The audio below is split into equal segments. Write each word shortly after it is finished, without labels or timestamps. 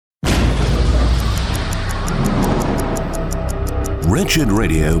Wretched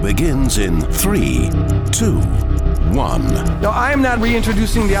Radio begins in 3, 2, 1. Now, I am not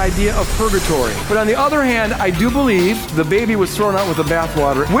reintroducing the idea of purgatory, but on the other hand, I do believe the baby was thrown out with the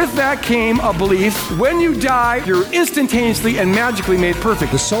bathwater. With that came a belief, when you die, you're instantaneously and magically made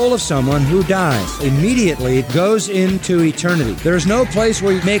perfect. The soul of someone who dies immediately goes into eternity. There is no place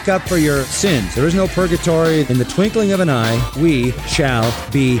where you make up for your sins. There is no purgatory. In the twinkling of an eye, we shall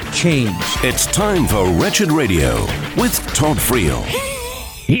be changed. It's time for Wretched Radio with Todd Friel.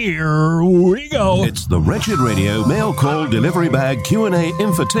 Here we go. It's the Wretched Radio mail call delivery bag Q&A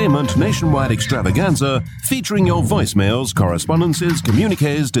infotainment nationwide extravaganza featuring your voicemails, correspondences,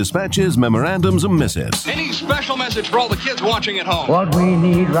 communiques, dispatches, memorandums, and missives. Any special message for all the kids watching at home? What we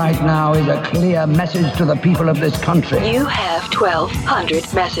need right now is a clear message to the people of this country. You have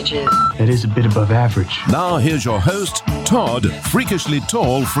 1,200 messages. That is a bit above average. Now here's your host, Todd Freakishly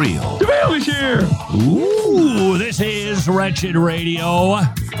Tall Friel. The mail is here. Ooh, this is Wretched Radio.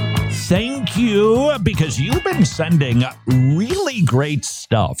 Thank you, because you've been sending really great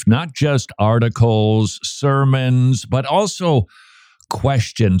stuff, not just articles, sermons, but also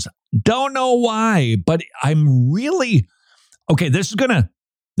questions. Don't know why, but I'm really okay. This is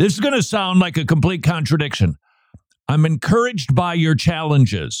gonna sound like a complete contradiction. I'm encouraged by your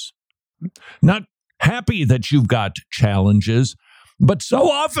challenges, not happy that you've got challenges. But so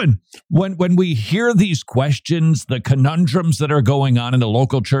often, when we hear these questions, the conundrums that are going on in the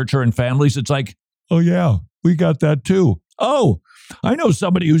local church or in families, it's like, oh yeah, we got that too. Oh, I know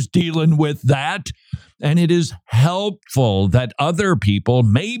somebody who's dealing with that. And it is helpful that other people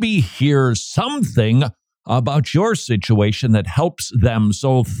maybe hear something about your situation that helps them.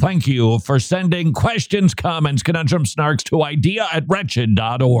 So thank you for sending questions, comments, conundrums, snarks to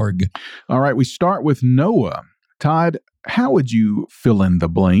idea@wretched.org. All right, we start with Noah. Todd, how would you fill in the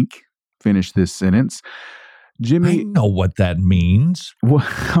blank? Finish this sentence. Jimmy. I know what that means. Well,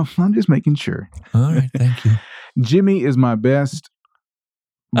 I'm just making sure. All right, thank you. Jimmy is my best.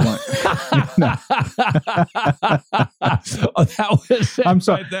 Oh, that was it. I'm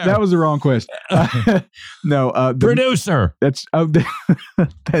sorry. Right there. That was the wrong question. No, Producer. That's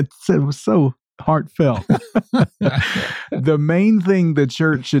it was so heartfelt. The main thing the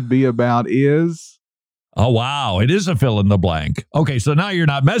church should be about is. Oh, wow. It is a fill in the blank. Okay, so now you're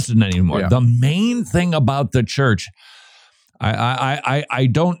not messing anymore. Yeah. The main thing about the church, I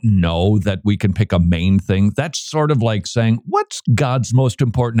don't know that we can pick a main thing. That's sort of like saying, what's God's most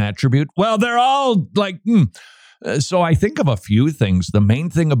important attribute? Well, they're all like, So I think of a few things. The main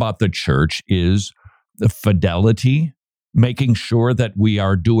thing about the church is the fidelity, making sure that we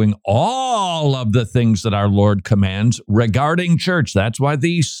are doing all of the things that our Lord commands regarding church. That's why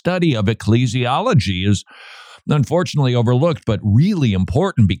the study of ecclesiology is unfortunately overlooked, but really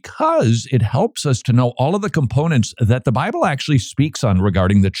important because it helps us to know all of the components that the Bible actually speaks on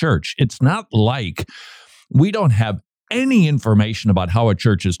regarding the church. It's not like we don't have any information about how a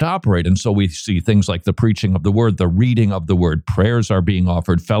church is to operate. And so we see things like the preaching of the word, the reading of the word, prayers are being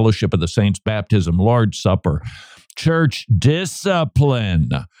offered, fellowship of the saints, baptism, Lord's Supper, church discipline.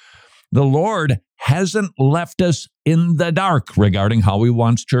 The Lord hasn't left us in the dark regarding how he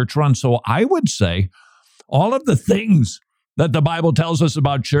wants church run. So I would say all of the things that the Bible tells us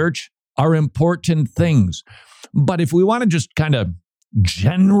about church are important things. But if we want to just kind of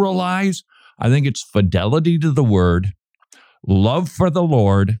generalize, I think it's fidelity to the word, love for the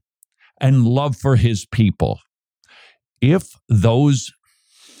Lord, and love for his people. If those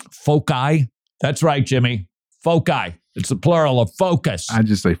foci, that's right, Jimmy, foci. It's the plural of focus. I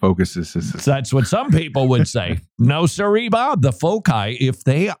just say focuses. That's what some people would say. No, sirree, Bob. The foci, if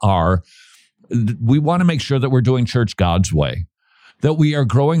they are, we want to make sure that we're doing church God's way, that we are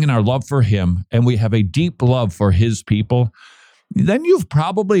growing in our love for him, and we have a deep love for his people. Then you've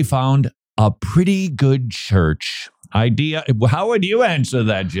probably found a pretty good church. Idea. How would you answer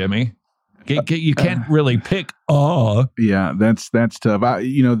that, Jimmy? You can't really pick. Yeah, that's tough.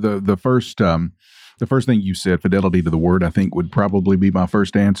 The first thing you said, fidelity to the word, I think would probably be my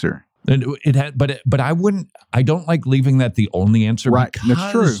first answer. And but I wouldn't. I don't like leaving that the only answer. Right,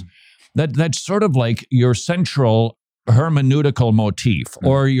 that's true. That's sort of like your central hermeneutical motif,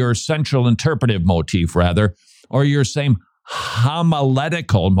 or your central interpretive motif, rather, or your same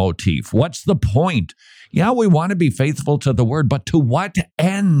homiletical motif. What's the point? Yeah, we want to be faithful to the word, but to what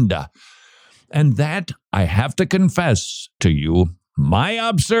end? And that, I have to confess to you, my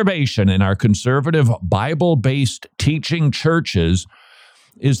observation in our conservative Bible-based teaching churches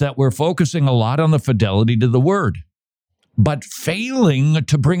is that we're focusing a lot on the fidelity to the word, but failing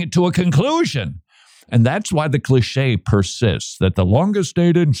to bring it to a conclusion. And that's why the cliche persists that the longest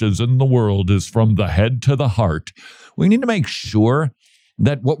 8 inches in the world is from the head to the heart. We need to make sure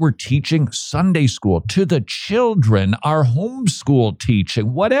that what we're teaching Sunday school to the children, our homeschool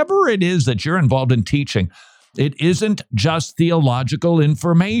teaching, whatever it is that you're involved in teaching, it isn't just theological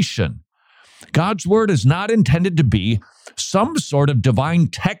information. God's word is not intended to be some sort of divine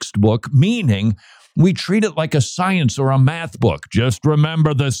textbook, meaning we treat it like a science or a math book. Just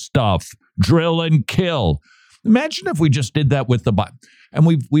remember this stuff, drill and kill. Imagine if we just did that with the Bible. And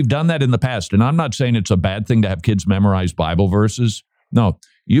we've done that in the past. And I'm not saying it's a bad thing to have kids memorize Bible verses. No,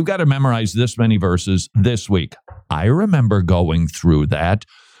 you've got to memorize this many verses this week. I remember going through that,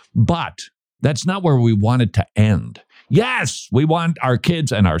 but that's not where we want it to end. Yes, we want our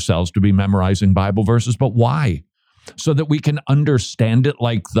kids and ourselves to be memorizing Bible verses, but why? So that we can understand it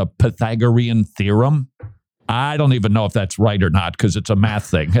like the Pythagorean theorem? I don't even know if that's right or not because it's a math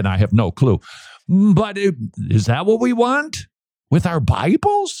thing and I have no clue. But is that what we want with our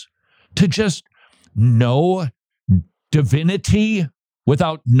Bibles? To just know divinity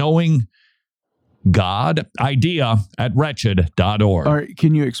without knowing God? Idea@wretched.org. All right,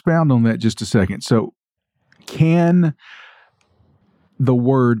 can you expound on that just a second? So, can the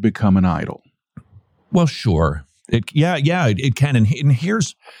word become an idol? Well, sure. It can. And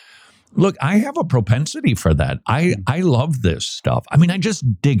here's, look, I have a propensity for that. I love this stuff. I mean, I just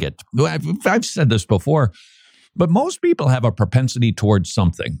dig it. I've said this before, but most people have a propensity towards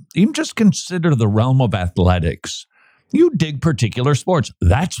something. Even just consider the realm of athletics. You dig particular sports.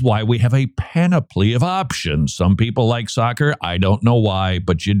 That's why we have a panoply of options. Some people like soccer. I don't know why,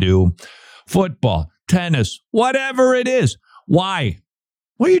 but you do. Football, tennis, whatever it is. Why?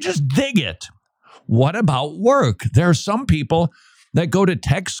 Well, you just dig it. What about work? There are some people that go to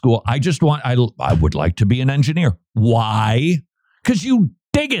tech school. I would like to be an engineer. Why? Because you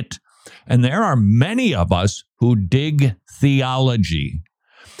dig it. And there are many of us who dig theology.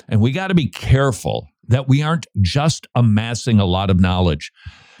 And we got to be careful that we aren't just amassing a lot of knowledge.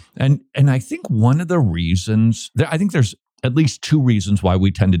 And I think one of the reasons, I think there's at least two reasons why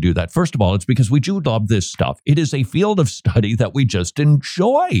we tend to do that. First of all, it's because we do love this stuff. It is a field of study that we just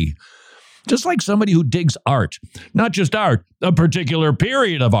enjoy. Just like somebody who digs art, not just art, a particular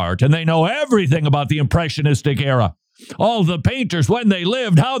period of art, and they know everything about the Impressionistic era. All the painters, when they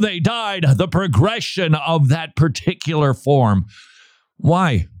lived, how they died, the progression of that particular form.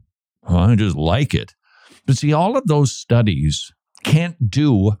 Why? Well, I just like it. But see, all of those studies can't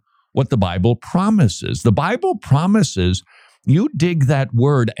do what the Bible promises. The Bible promises you dig that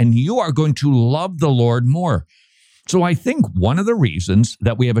word and you are going to love the Lord more. So I think one of the reasons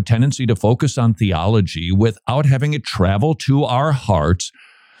that we have a tendency to focus on theology without having it travel to our hearts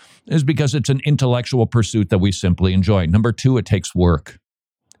is because it's an intellectual pursuit that we simply enjoy. Number two, it takes work.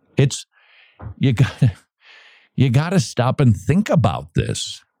 You got to stop and think about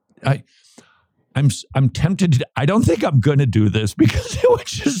this. I'm tempted. I don't think I'm going to do this because it would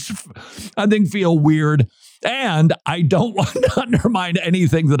just, I think, feel weird. And I don't want to undermine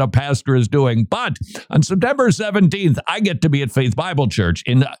anything that a pastor is doing. But on September 17th, I get to be at Faith Bible Church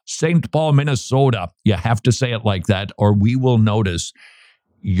in St. Paul, Minnesota. You have to say it like that, or we will notice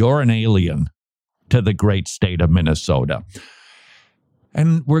you're an alien to the great state of Minnesota.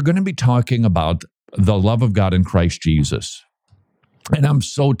 And we're going to be talking about the love of God in Christ Jesus. And I'm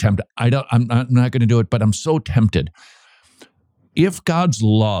so tempted. I'm not going to do it, but I'm so tempted. If God's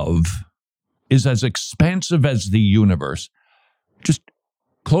love is as expansive as the universe, just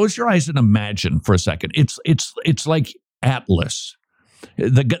close your eyes and imagine for a second. It's like Atlas,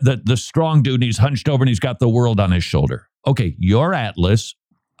 the strong dude, and he's hunched over and he's got the world on his shoulder. Okay, you're Atlas,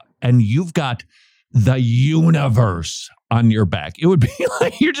 and you've got the universe on your back. It would be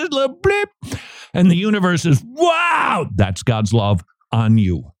like you're just a little blip, and the universe is, wow, that's God's love on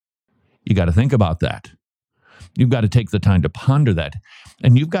you. You got to think about that. You've got to take the time to ponder that,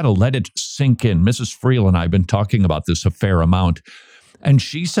 and you've got to let it sink in. Mrs. Friel and I have been talking about this a fair amount, and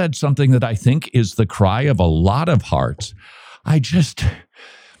she said something that I think is the cry of a lot of hearts. I get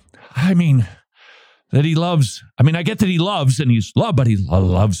that he loves and he's loved, but he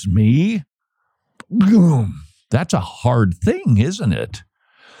loves me. That's a hard thing, isn't it?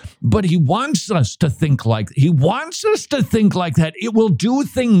 But he wants us to think like that. It will do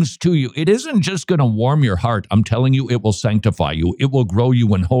things to you. It isn't just going to warm your heart. I'm telling you, it will sanctify you. It will grow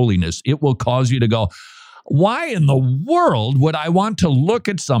you in holiness. It will cause you to go, why in the world would I want to look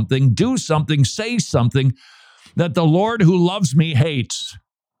at something, do something, say something that the Lord who loves me hates?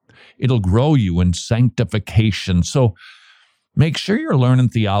 It'll grow you in sanctification. So make sure you're learning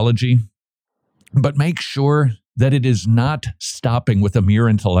theology, but make sure that it is not stopping with a mere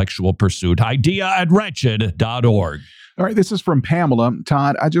intellectual pursuit. Idea@wretched.org. All right, this is from Pamela.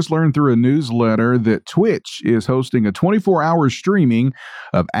 Todd, I just learned through a newsletter that Twitch is hosting a 24-hour streaming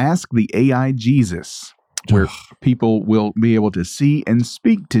of Ask the AI Jesus, where people will be able to see and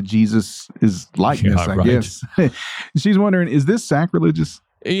speak to Jesus' likeness, I guess. She's wondering, is this sacrilegious?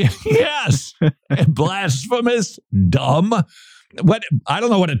 Yes. Blasphemous, dumb. I don't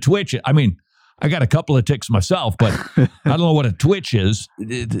know what a Twitch is. I mean, I got a couple of ticks myself, but I don't know what a Twitch is.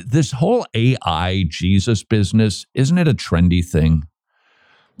 This whole AI Jesus business, isn't it a trendy thing?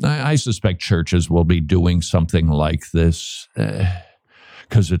 I suspect churches will be doing something like this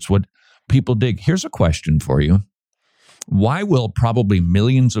because it's what people dig. Here's a question for you. Why will probably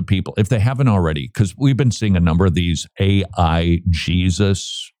millions of people, if they haven't already, because we've been seeing a number of these AI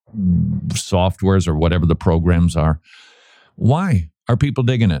Jesus softwares or whatever the programs are, why are people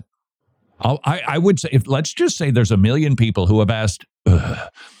digging it? I would say, let's just say there's 1 million people who have asked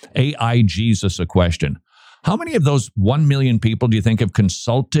AI Jesus a question. How many of those 1 million people do you think have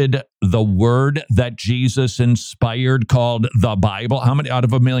consulted the word that Jesus inspired called the Bible? How many out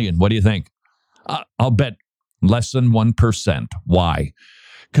of 1 million? What do you think? I'll bet less than 1%. Why?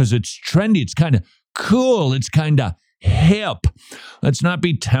 Because it's trendy. It's kind of cool. It's kind of hip. Let's not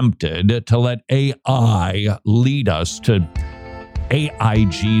be tempted to let AI lead us to AI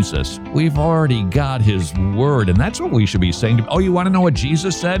Jesus. We've already got his word, and that's what we should be saying. Oh, you want to know what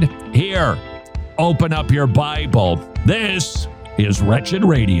Jesus said? Here, open up your Bible. This is Wretched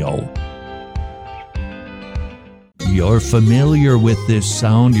Radio. You're familiar with this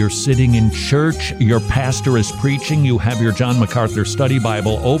sound. You're sitting in church. Your pastor is preaching. You have your John MacArthur Study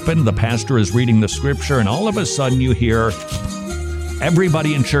Bible open. The pastor is reading the scripture, and all of a sudden you hear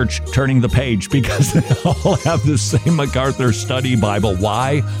everybody in church turning the page because they all have the same MacArthur Study Bible.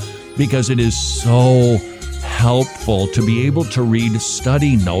 Why? Because it is so helpful to be able to read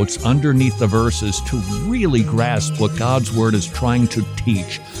study notes underneath the verses to really grasp what God's Word is trying to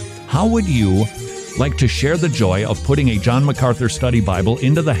teach. How would you like to share the joy of putting a John MacArthur Study Bible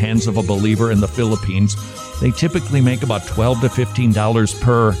into the hands of a believer in the Philippines? They typically make about $12 to $15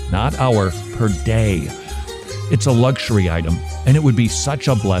 per, not hour, per day. It's a luxury item, and it would be such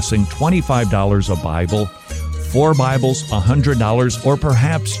a blessing. $25 a Bible, 4 Bibles, $100, or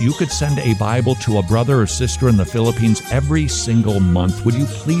perhaps you could send a Bible to a brother or sister in the Philippines every single month. Would you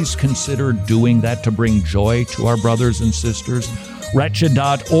please consider doing that to bring joy to our brothers and sisters?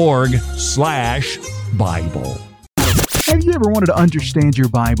 Wretched.org/Bible. Have you ever wanted to understand your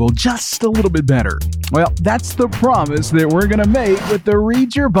Bible just a little bit better? Well, that's the promise that we're going to make with the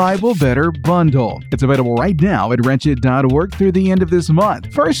Read Your Bible Better bundle. It's available right now at wretched.org through the end of this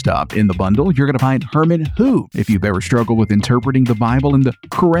month. First up in the bundle, you're going to find Herman Who. If you've ever struggled with interpreting the Bible in the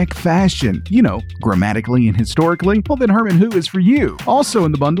correct fashion, grammatically and historically, well, then Herman Who is for you. Also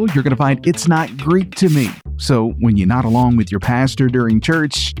in the bundle, you're going to find It's Not Greek to Me. So when you nod along with your pastor during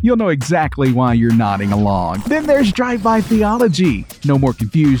church, you'll know exactly why you're nodding along. Then there's Drive-By Theology. No more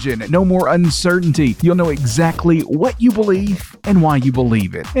confusion, no more uncertainty. You'll know exactly what you believe and why you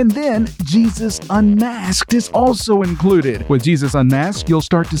believe it. And then Jesus Unmasked is also included. With Jesus Unmasked, you'll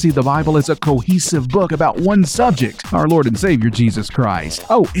start to see the Bible as a cohesive book about one subject, our Lord and Savior Jesus Christ.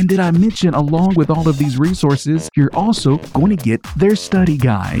 Oh, and did I mention along with all of these resources, you're also going to get their study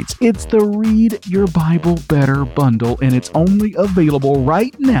guides. It's the Read Your Bible Better bundle, and it's only available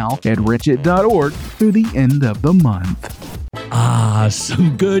right now at wretched.org through the end of the month.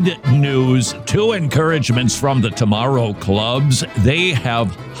 Some good news. 2 encouragements from the Tomorrow Clubs. They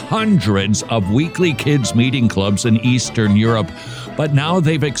have hundreds of weekly kids meeting clubs in Eastern Europe, but now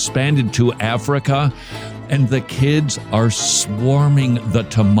they've expanded to Africa, and the kids are swarming the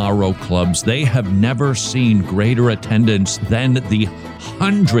Tomorrow Clubs. They have never seen greater attendance than the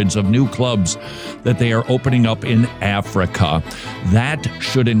hundreds of new clubs that they are opening up in Africa. That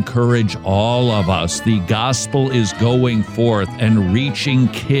should encourage all of us. The gospel is going forth and reaching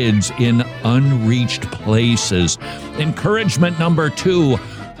kids in unreached places. Encouragement number 2,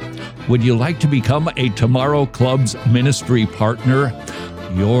 would you like to become a Tomorrow Clubs ministry partner?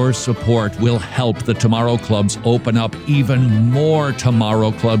 Your support will help the Tomorrow Clubs open up even more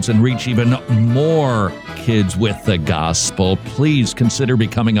Tomorrow Clubs and reach even more kids with the gospel. Please consider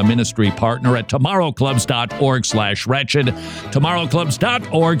becoming a ministry partner at tomorrowclubs.org/wretched,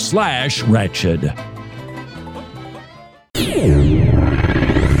 tomorrowclubs.org/wretched.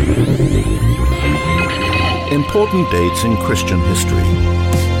 Important dates in Christian history.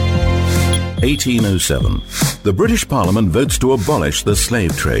 1807. The British Parliament votes to abolish the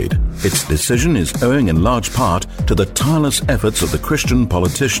slave trade. Its decision is owing in large part to the tireless efforts of the Christian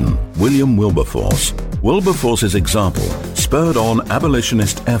politician William Wilberforce. Wilberforce's example spurred on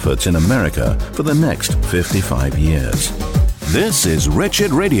abolitionist efforts in America for the next 55 years. This is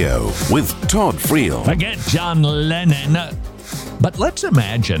Wretched Radio with Todd Friel. Forget John Lennon. But let's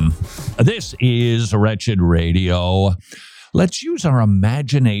imagine this is Wretched Radio. Let's use our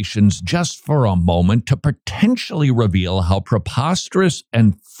imaginations just for a moment to potentially reveal how preposterous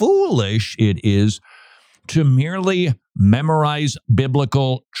and foolish it is to merely memorize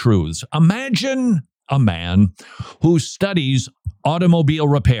biblical truths. Imagine a man who studies automobile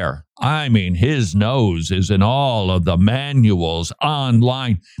repair. I mean, his nose is in all of the manuals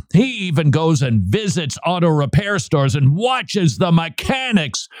online. He even goes and visits auto repair stores and watches the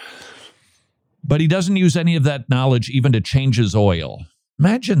mechanics. But he doesn't use any of that knowledge even to change his oil.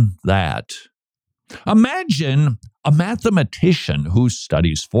 Imagine that. Imagine a mathematician who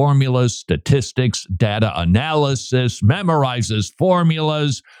studies formulas, statistics, data analysis, memorizes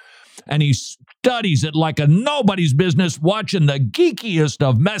formulas, and he studies it like a nobody's business, watching the geekiest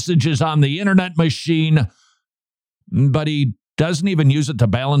of messages on the internet machine, but he doesn't even use it to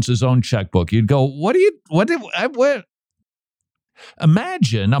balance his own checkbook. You'd go, what?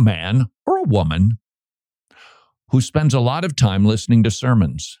 Imagine a man or a woman who spends a lot of time listening to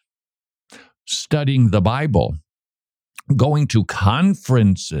sermons, studying the Bible, going to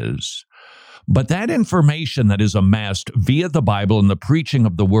conferences, but that information that is amassed via the Bible and the preaching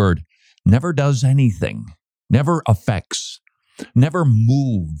of the Word never does anything, never affects, never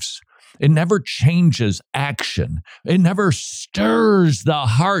moves. It never changes action. It never stirs the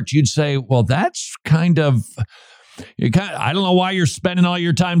heart. You'd say, well, that's kind of... I don't know why you're spending all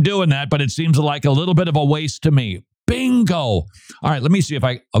your time doing that, but it seems like a little bit of a waste to me. Bingo. All right, let me see if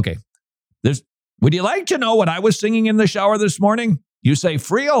okay. Would you like to know what I was singing in the shower this morning? You say,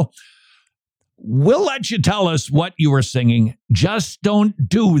 Friel, we'll let you tell us what you were singing. Just don't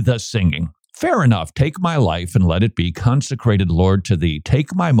do the singing. Fair enough. Take my life and let it be consecrated, Lord, to thee.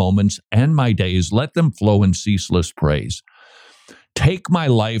 Take my moments and my days. Let them flow in ceaseless praise. Take my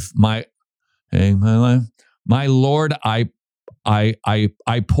life, my life. My Lord, I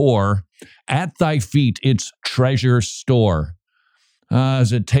pour at thy feet its treasure store.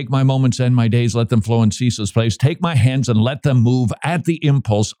 As it take my moments and my days, let them flow in ceaseless praise. Take my hands and let them move at the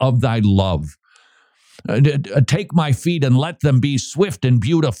impulse of thy love. Take my feet and let them be swift and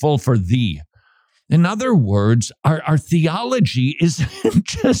beautiful for thee. In other words, our theology isn't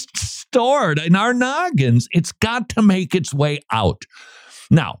just stored in our noggins. It's got to make its way out.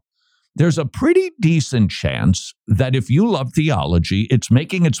 Now, there's a pretty decent chance that if you love theology, it's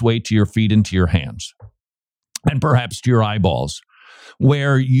making its way to your feet and to your hands, and perhaps to your eyeballs,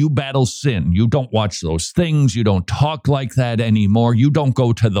 where you battle sin. You don't watch those things. You don't talk like that anymore. You don't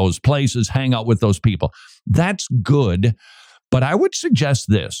go to those places, hang out with those people. That's good, but I would suggest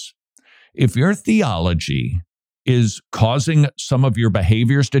this. If your theology is causing some of your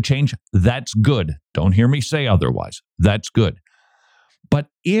behaviors to change, that's good. Don't hear me say otherwise. That's good. But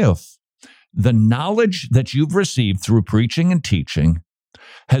if the knowledge that you've received through preaching and teaching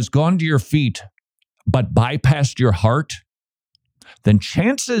has gone to your feet but bypassed your heart, then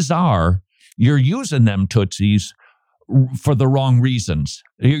chances are you're using them tootsies for the wrong reasons.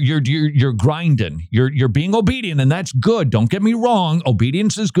 You're grinding. You're being obedient, and that's good. Don't get me wrong.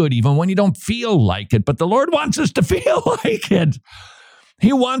 Obedience is good even when you don't feel like it, but the Lord wants us to feel like it.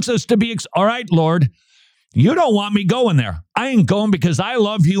 He wants us to be, all right, Lord, you don't want me going there. I ain't going because I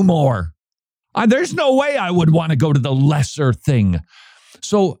love you more. There's no way I would want to go to the lesser thing.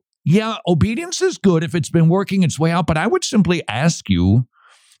 So, yeah, obedience is good if it's been working its way out, but I would simply ask you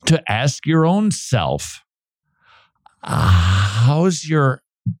to ask your own self, how's your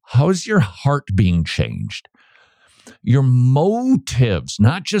heart being changed? Your motives,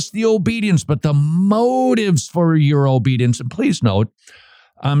 not just the obedience, but the motives for your obedience. And please note,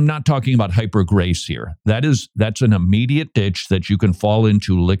 I'm not talking about hyper grace here. That's an immediate ditch that you can fall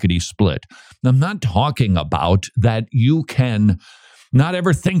into lickety-split. I'm not talking about that you can not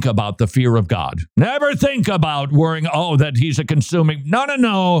ever think about the fear of God. Never think about worrying, that he's a consuming.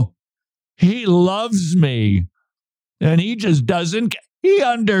 No. He loves me. And he just doesn't. He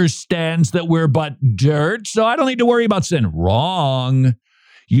understands that we're but dirt, so I don't need to worry about sin. Wrong.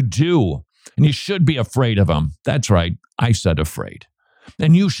 You do. And you should be afraid of him. That's right. I said afraid.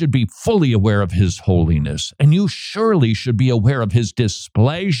 And you should be fully aware of his holiness. And you surely should be aware of his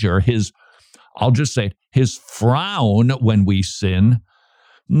displeasure, his frown when we sin,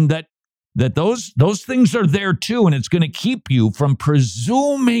 that those things are there too, and it's going to keep you from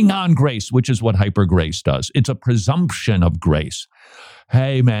presuming on grace, which is what hyper grace does. It's a presumption of grace.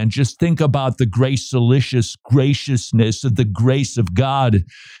 Hey, man, just think about the gracilicious graciousness of the grace of God.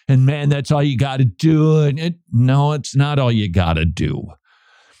 And, man, that's all you got to do. No, it's not all you got to do.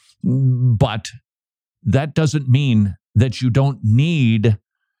 But that doesn't mean that you don't need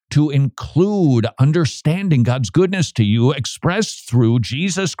to include understanding God's goodness to you expressed through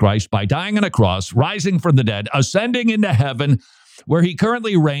Jesus Christ by dying on a cross, rising from the dead, ascending into heaven, where he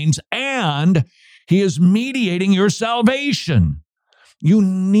currently reigns, and he is mediating your salvation. You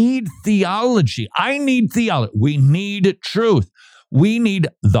need theology. I need theology. We need truth. We need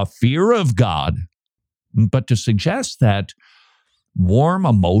the fear of God. But to suggest that warm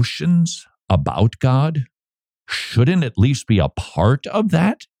emotions about God shouldn't at least be a part of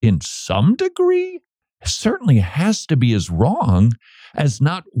that in some degree, certainly has to be as wrong as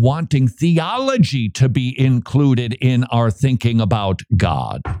not wanting theology to be included in our thinking about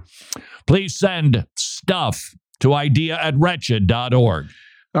God. Please send stuff to idea@wretched.org.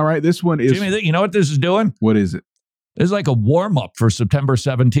 All right, this one is... Jimmy, you know what this is doing? What is it? This is like a warm-up for September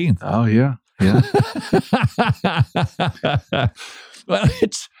 17th. Oh, yeah. Yeah. Well,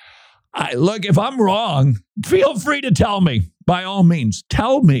 look, if I'm wrong, feel free to tell me. By all means,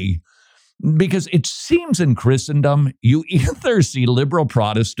 tell me. Because it seems in Christendom, you either see liberal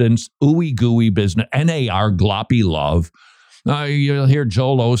Protestants, ooey-gooey business, NAR, gloppy love. You'll hear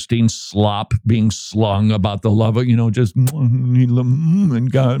Joel Osteen slop being slung about the love of, just,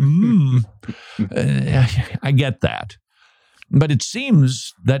 and God. I get that. But it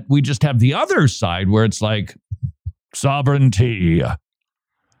seems that we just have the other side where it's like sovereignty,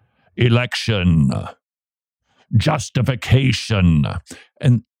 election, justification,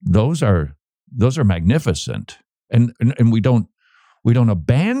 and those are magnificent, and we don't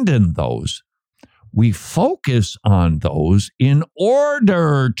abandon those. We focus on those in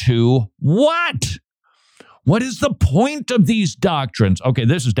order to what? What is the point of these doctrines? Okay,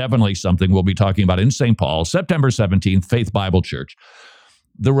 this is definitely something we'll be talking about in St. Paul, September 17th, Faith Bible Church.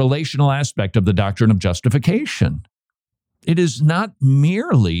 The relational aspect of the doctrine of justification. It is not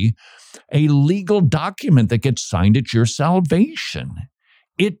merely a legal document that gets signed at your salvation.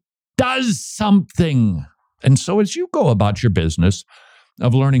 It does something. And so as you go about your business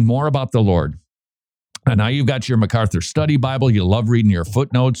of learning more about the Lord, and now you've got your MacArthur Study Bible, you love reading your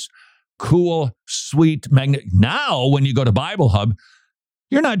footnotes, cool, sweet, Now, when you go to Bible Hub,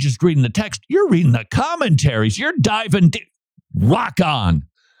 you're not just reading the text, you're reading the commentaries, you're diving deep. Rock on.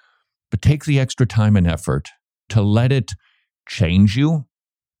 But take the extra time and effort to let it change you,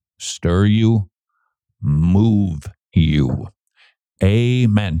 stir you, move you.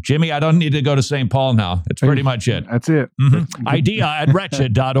 Amen. Jimmy, I don't need to go to St. Paul now. That's pretty much it. That's it. Mm-hmm.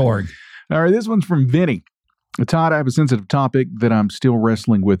 Idea@wretched.org. All right, this one's from Vinny. Todd, I have a sensitive topic that I'm still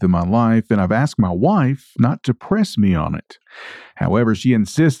wrestling with in my life, and I've asked my wife not to press me on it. However, she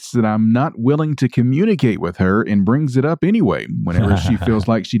insists that I'm not willing to communicate with her and brings it up anyway whenever she feels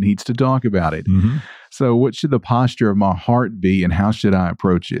like she needs to talk about it. Mm-hmm. So what should the posture of my heart be, and how should I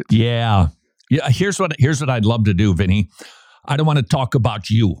approach it? Yeah. Here's what I'd love to do, Vinny. I don't want to talk about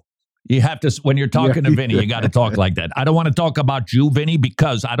you. You have to, when you're talking to Vinny, you got to talk like that. I don't want to talk about you, Vinny,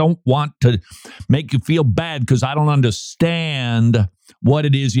 because I don't want to make you feel bad because I don't understand what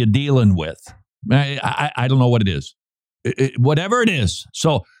it is you're dealing with. I don't know what it is. Whatever it is.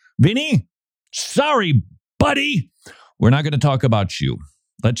 So, Vinny, sorry, buddy. We're not going to talk about you.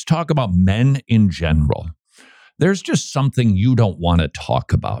 Let's talk about men in general. There's just something you don't want to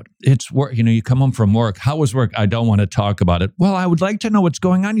talk about. It's work. You come home from work. How was work? I don't want to talk about it. Well, I would like to know what's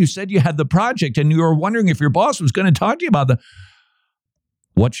going on. You said you had the project and you were wondering if your boss was going to talk to you about the...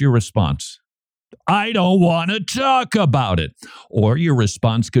 What's your response? I don't want to talk about it. Or your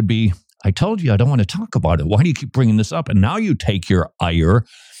response could be, I told you I don't want to talk about it. Why do you keep bringing this up? And now you take your ire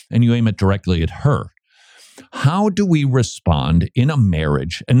and you aim it directly at her. How do we respond in a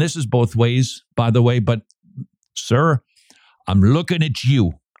marriage? And this is both ways, by the way, but sir, I'm looking at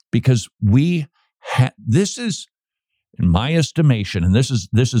you because this is, in my estimation, and this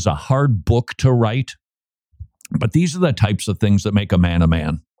is a hard book to write, but these are the types of things that make a man a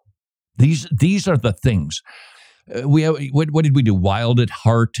man. These are the things. What did we do? Wild at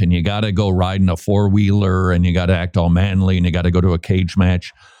Heart, and you got to go riding a four-wheeler, and you got to act all manly, and you got to go to a cage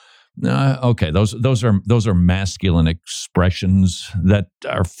match. Okay, those are masculine expressions that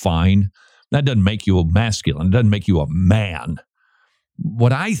are fine. That doesn't make you a masculine. It doesn't make you a man.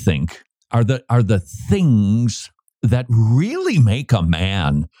 What I think are the things that really make a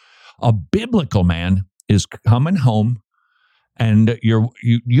man, a biblical man, is coming home and you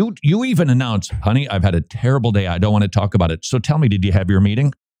even announce, honey, I've had a terrible day. I don't want to talk about it. So tell me, did you have your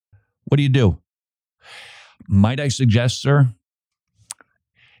meeting? What do you do? Might I suggest, sir,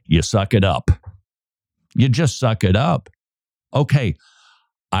 you suck it up. You just suck it up. Okay,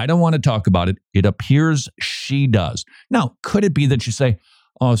 I don't want to talk about it. It appears she does. Now, could it be that you say,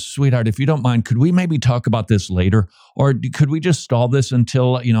 oh, sweetheart, if you don't mind, could we maybe talk about this later? Or could we just stall this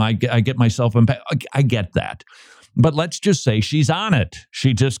until, I get myself in? I get that. But let's just say she's on it.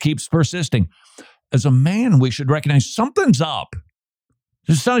 She just keeps persisting. As a man, we should recognize something's up.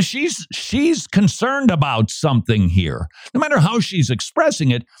 So she's concerned about something here. No matter how she's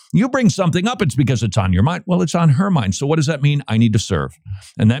expressing it, you bring something up, it's because it's on your mind. Well, it's on her mind. So what does that mean? I need to serve.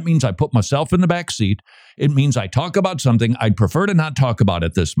 And that means I put myself in the back seat. It means I talk about something I'd prefer to not talk about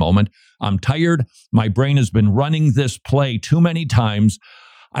at this moment. I'm tired. My brain has been running this play too many times.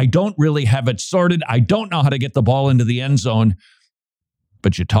 I don't really have it sorted. I don't know how to get the ball into the end zone.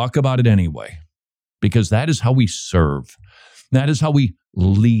 But you talk about it anyway, because that is how we serve. That is how we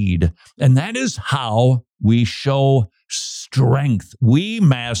lead. And that is how we show strength. We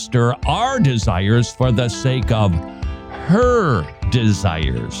master our desires for the sake of her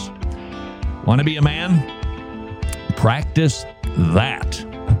desires. Want to be a man? Practice that.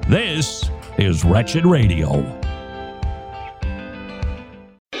 This is Wretched Radio.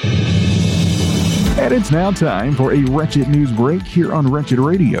 And it's now time for a Wretched News Break here on Wretched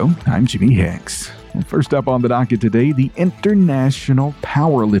Radio. I'm Jimmy Hicks. First up on the docket today, the International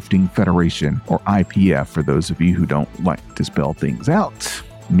Powerlifting Federation, or IPF, for those of you who don't like to spell things out,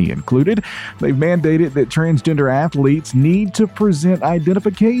 me included. They've mandated that transgender athletes need to present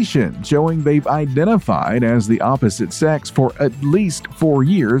identification showing they've identified as the opposite sex for at least 4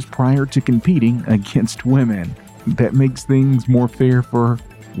 years prior to competing against women. That makes things more fair for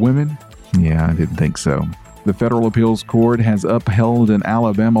women? Yeah, I didn't think so. The Federal Appeals Court has upheld an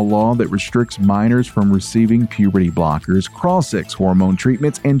Alabama law that restricts minors from receiving puberty blockers, cross-sex hormone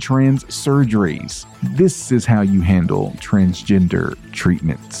treatments, and trans surgeries. This is how you handle transgender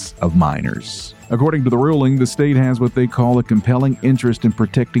treatments of minors. According to the ruling, the state has what they call a compelling interest in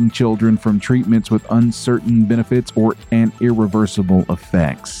protecting children from treatments with uncertain benefits and irreversible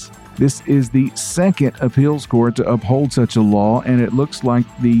effects. This is the second appeals court to uphold such a law, and it looks like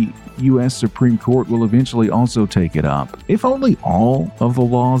the U.S. Supreme Court will eventually also take it up. If only all of the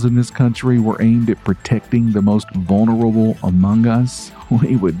laws in this country were aimed at protecting the most vulnerable among us,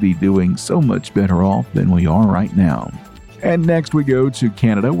 we would be doing so much better off than we are right now. And next we go to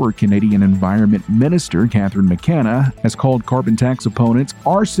Canada, where Canadian Environment Minister Catherine McKenna has called carbon tax opponents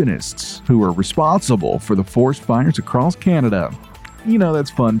arsonists who are responsible for the forest fires across Canada. You know, that's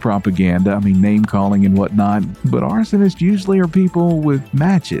fun propaganda, name-calling and whatnot, but arsonists usually are people with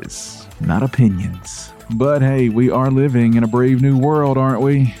matches, not opinions. But hey, we are living in a brave new world, aren't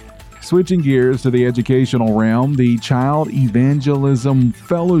we? Switching gears to the educational realm, the Child Evangelism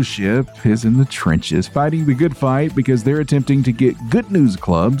Fellowship is in the trenches, fighting the good fight because they're attempting to get Good News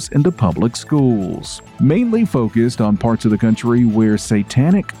Clubs into public schools. Mainly focused on parts of the country where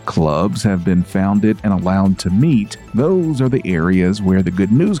satanic clubs have been founded and allowed to meet, those are the areas where the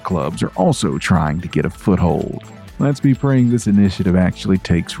Good News Clubs are also trying to get a foothold. Let's be praying this initiative actually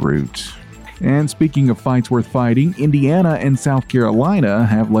takes root. And speaking of fights worth fighting, Indiana and South Carolina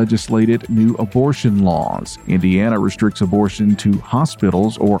have legislated new abortion laws. Indiana restricts abortion to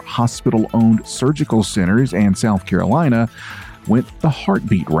hospitals or hospital-owned surgical centers, and South Carolina went the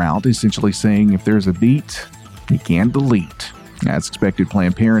heartbeat route, essentially saying if there's a beat, you can delete. As expected,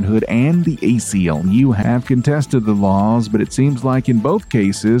 Planned Parenthood and the ACLU have contested the laws, but it seems like in both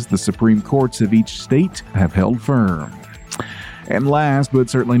cases, the Supreme Courts of each state have held firm. And last but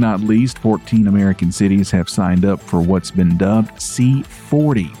certainly not least, 14 American cities have signed up for what's been dubbed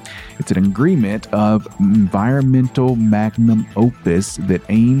C40. It's an agreement of environmental magnum opus that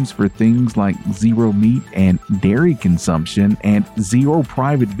aims for things like zero meat and dairy consumption and zero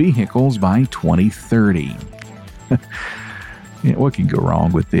private vehicles by 2030. What can go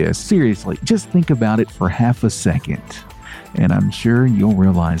wrong with this? Seriously, just think about it for half a second, and I'm sure you'll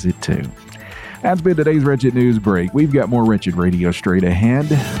realize it too. That's been today's Wretched News Break. We've got more Wretched Radio straight ahead.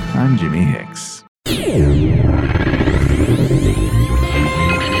 I'm Jimmy Hicks.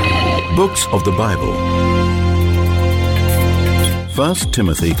 Books of the Bible. 1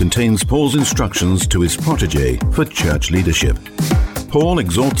 Timothy contains Paul's instructions to his protege for church leadership. Paul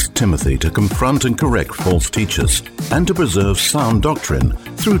exhorts Timothy to confront and correct false teachers and to preserve sound doctrine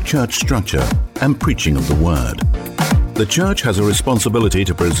through church structure and preaching of the Word. The church has a responsibility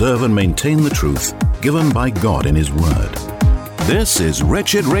to preserve and maintain the truth given by God in His Word. This is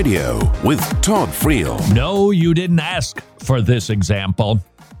Wretched Radio with Todd Friel. No, you didn't ask for this example,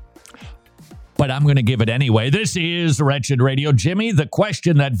 but I'm going to give it anyway. This is Wretched Radio. Jimmy, the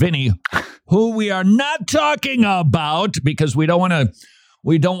question that Vinny, who we are not talking about because we don't want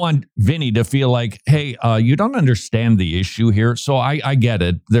we don't want Vinny to feel like, hey, you don't understand the issue here. So I get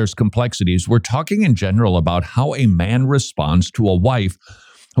it. There's complexities. We're talking in general about how a man responds to a wife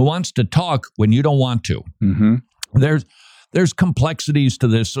who wants to talk when you don't want to. Mm-hmm. There's complexities to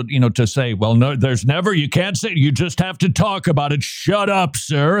this. So, to say, well, no, there's never, you can't say, you just have to talk about it. Shut up,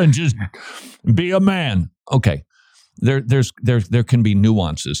 sir, and just be a man. Okay. There can be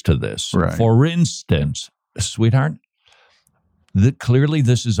nuances to this. Right. For instance, sweetheart, clearly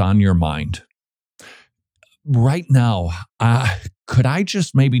this is on your mind. Right now, could I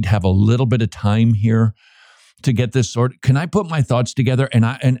just maybe have a little bit of time here to get this sorted? Can I put my thoughts together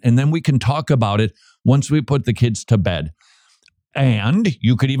and then we can talk about it once we put the kids to bed? And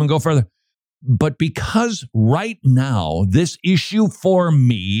you could even go further. But because right now, this issue for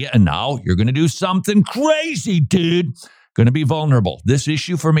me, and now you're going to do something crazy, dude, going to be vulnerable. This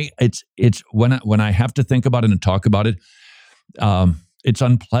issue for me, it's when I have to think about it and talk about it, it's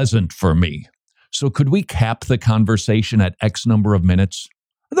unpleasant for me. So could we cap the conversation at X number of minutes?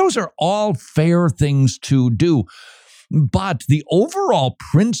 Those are all fair things to do. But the overall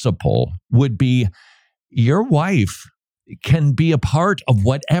principle would be your wife can be a part of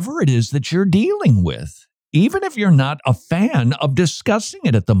whatever it is that you're dealing with, even if you're not a fan of discussing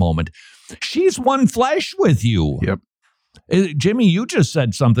it at the moment. She's one flesh with you. Yep. Jimmy, you just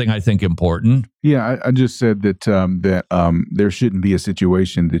said something I think important. Yeah, I just said that there shouldn't be a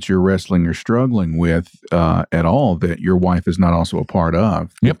situation that you're wrestling or struggling with at all that your wife is not also a part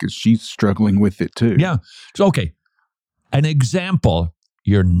of, because she's struggling with it too. Yeah. So, okay. An example,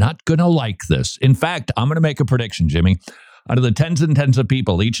 you're not going to like this. In fact, I'm going to make a prediction, Jimmy. Out of the tens and tens of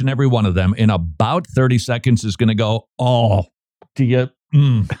people, each and every one of them in about 30 seconds is going to go, oh, do you,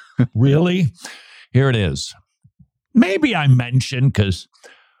 really? Here it is. Maybe I mentioned, because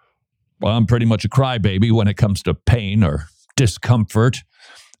I'm pretty much a crybaby when it comes to pain or discomfort.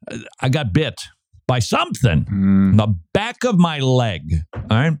 I got bit by something in the back of my leg, all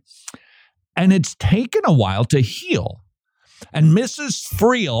right? And it's taken a while to heal. And Mrs.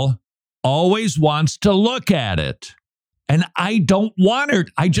 Friel always wants to look at it. And I don't want her.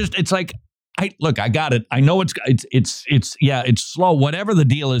 It's like, look, I got it. I know it's slow. Whatever the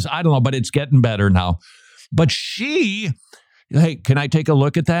deal is, I don't know, but it's getting better now. But hey, can I take a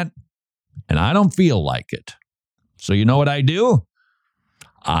look at that? And I don't feel like it. So you know what I do?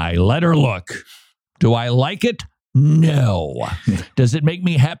 I let her look. Do I like it? No. Does it make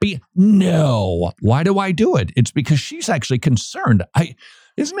me happy? No. Why do I do it? It's because she's actually concerned.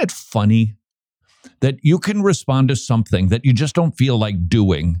 Isn't it funny that you can respond to something that you just don't feel like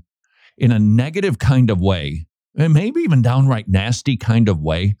doing in a negative kind of way, and maybe even downright nasty kind of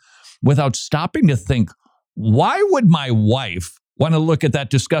way, without stopping to think, why would my wife want to look at that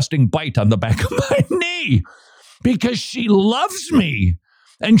disgusting bite on the back of my knee? Because she loves me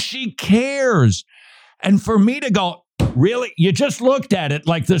and she cares. And for me to go, really? You just looked at it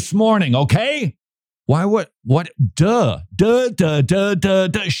like this morning, okay? Why would, what? Duh.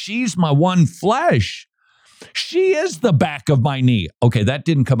 She's my one flesh. She is the back of my knee. Okay, that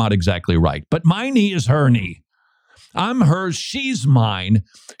didn't come out exactly right, but my knee is her knee. I'm hers, she's mine.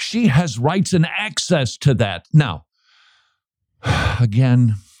 She has rights and access to that. Now,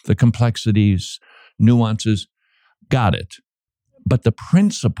 again, the complexities, nuances, got it. But the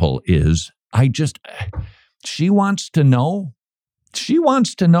principle is, she wants to know. She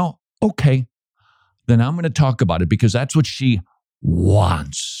wants to know, okay, then I'm going to talk about it because that's what she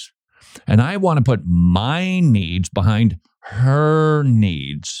wants. And I want to put my needs behind her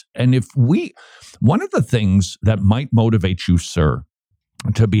needs. And one of the things that might motivate you, sir,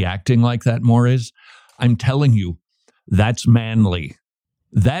 to be acting like that more is, I'm telling you, that's manly.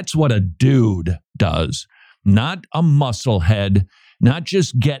 That's what a dude does. Not a musclehead, not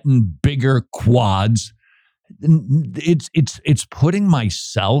just getting bigger quads. It's putting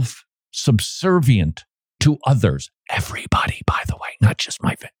myself subservient to others. Everybody, by the way, not just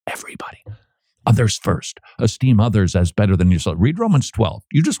everybody. Others first. Esteem others as better than yourself. Read Romans 12.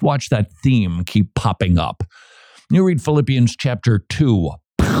 You just watch that theme keep popping up. You read Philippians chapter 2.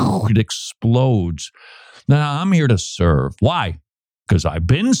 It explodes. Now, I'm here to serve. Why? Because I've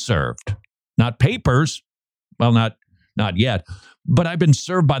been served. Not papers. Well, not yet. But I've been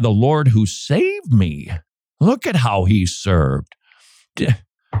served by the Lord who saved me. Look at how he served.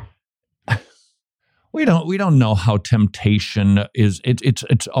 We don't know how temptation is.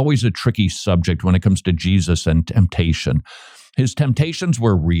 It's always a tricky subject when it comes to Jesus and temptation. His temptations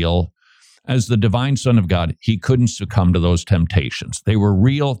were real. As the divine Son of God, he couldn't succumb to those temptations. They were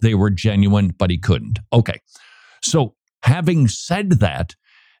real, they were genuine, but he couldn't. Okay, so having said that,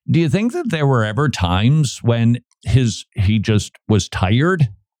 do you think that there were ever times when he just was tired,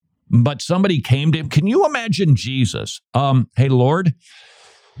 but somebody came to him. Can you imagine Jesus? Hey, Lord,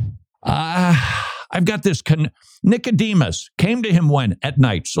 I've got this. Nicodemus came to him when? At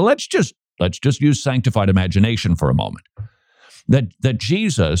night. So let's just use sanctified imagination for a moment. That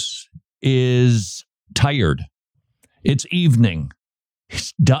Jesus is tired. It's evening.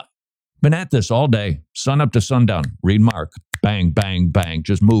 He's been at this all day, sun up to sundown. Read Mark. Bang, bang, bang.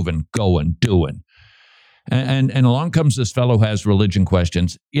 Just moving, going, doing. And along comes this fellow who has religion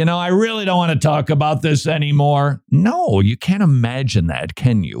questions. I really don't want to talk about this anymore. No, you can't imagine that,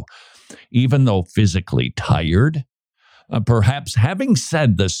 can you? Even though physically tired, perhaps having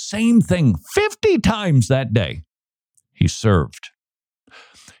said the same thing 50 times that day, he served.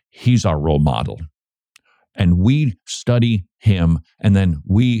 He's our role model. And we study him, and then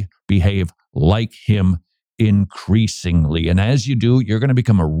we behave like him increasingly. And as you do, you're going to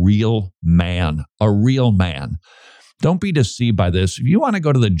become a real man, Don't be deceived by this. If you want to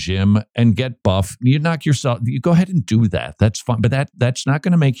go to the gym and get buff, you go ahead and do that. That's fine. But that's not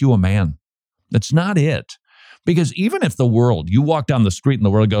going to make you a man. That's not it. Because even if you walk down the street and the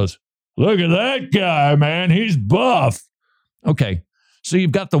world goes, look at that guy, man, he's buff. Okay, so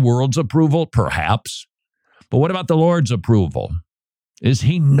you've got the world's approval, perhaps. But what about the Lord's approval? Is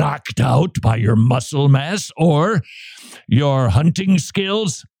he knocked out by your muscle mass or your hunting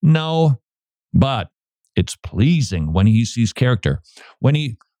skills? No, but it's pleasing when he sees character. When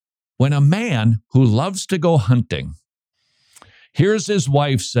a man who loves to go hunting hears his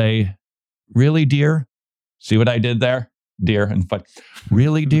wife say, really, dear? See what I did there? Dear and fun.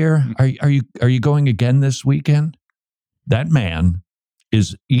 Really, dear? Are you going again this weekend? That man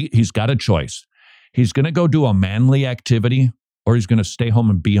he's got a choice. He's going to go do a manly activity, or he's going to stay home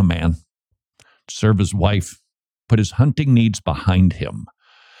and be a man, serve his wife, put his hunting needs behind him.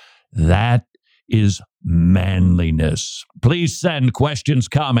 That is manliness. Please send questions,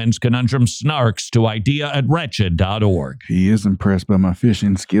 comments, conundrums, snarks to idea@wretched.org. He is impressed by my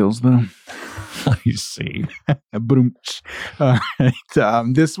fishing skills, though. I see. All right.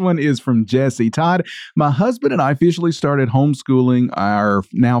 This one is from Jesse. Todd, my husband and I officially started homeschooling our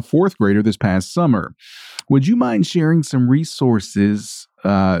now fourth grader this past summer. Would you mind sharing some resources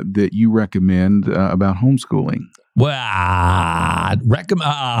that you recommend about homeschooling? Well,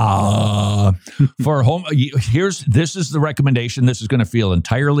 for home, this is the recommendation. This is going to feel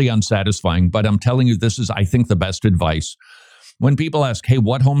entirely unsatisfying, but I'm telling you, this is, I think, the best advice. When people ask, hey,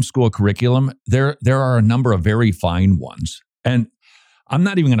 what homeschool curriculum? There are a number of very fine ones. And I'm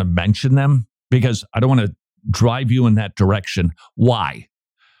not even going to mention them because I don't want to drive you in that direction. Why?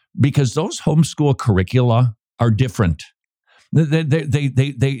 Because those homeschool curricula are different.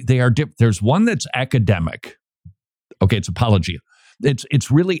 They are different. There's one that's academic. Okay, it's apologia. It's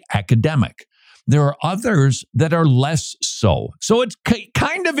really academic. There are others that are less so. So it's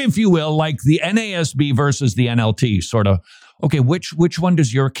kind of, if you will, like the NASB versus the NLT, sort of, okay, which one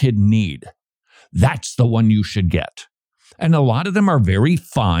does your kid need? That's the one you should get. And a lot of them are very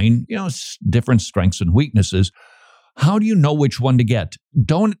fine, different strengths and weaknesses. How do you know which one to get?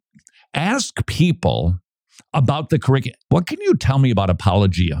 Don't ask people about the curriculum. What can you tell me about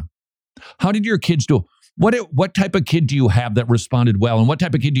apologia? How did your kids do? What type of kid do you have that responded well? And what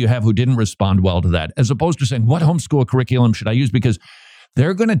type of kid do you have who didn't respond well to that? As opposed to saying, what homeschool curriculum should I use? Because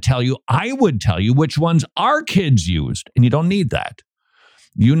they're going to tell you, I would tell you which ones our kids used. And you don't need that.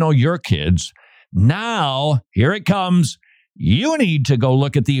 You know your kids. Now, here it comes. You need to go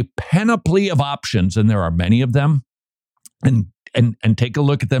look at the panoply of options, and there are many of them, and take a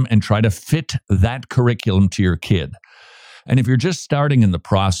look at them and try to fit that curriculum to your kid. And if you're just starting in the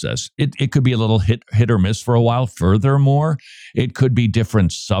process, it could be a little hit or miss for a while. Furthermore, it could be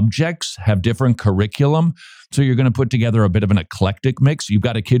different subjects, have different curriculum. So you're going to put together a bit of an eclectic mix. You've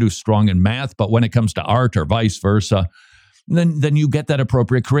got a kid who's strong in math, but when it comes to art or vice versa, then you get that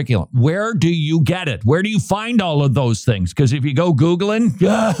appropriate curriculum. Where do you get it? Where do you find all of those things? Because if you go Googling,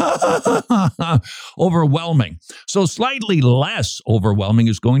 overwhelming. So slightly less overwhelming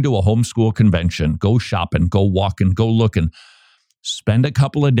is going to a homeschool convention. Go shopping, go walking, go looking. Spend a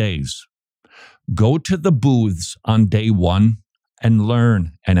couple of days. Go to the booths on day one and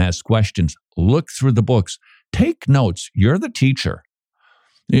learn and ask questions. Look through the books. Take notes. You're the teacher.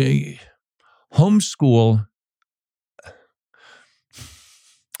 Homeschool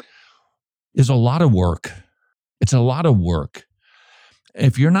is a lot of work. It's a lot of work.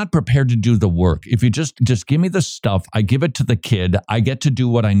 If you're not prepared to do the work, if you just give me the stuff, I give it to the kid, I get to do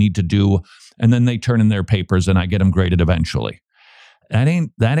what I need to do, and then they turn in their papers and I get them graded eventually. That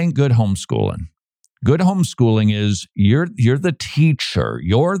ain't good homeschooling. Good homeschooling is you're the teacher.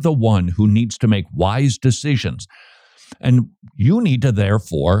 You're the one who needs to make wise decisions. And you need to,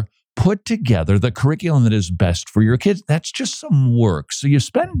 therefore, put together the curriculum that is best for your kids. That's just some work. So you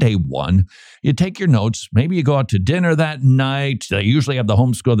spend day one, you take your notes, maybe you go out to dinner that night. They usually have the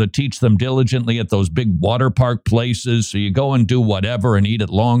homeschool that teach them diligently at those big water park places. So you go and do whatever and eat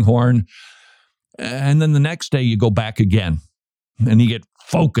at Longhorn. And then the next day you go back again and you get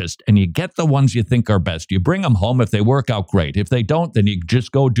focused and you get the ones you think are best. You bring them home. If they work out, great. If they don't, then you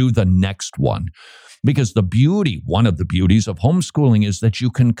just go do the next one. Because one of the beauties of homeschooling is that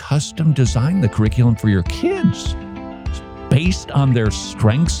you can custom design the curriculum for your kids based on their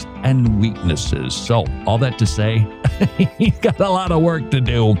strengths and weaknesses. So, all that to say, you got a lot of work to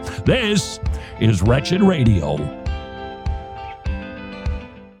do. This is Wretched Radio.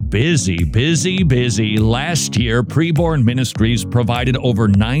 Busy, busy, busy. Last year, Preborn Ministries provided over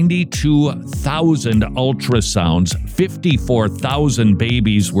 92,000 ultrasounds. 54,000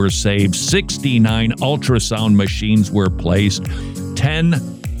 babies were saved. 69 ultrasound machines were placed.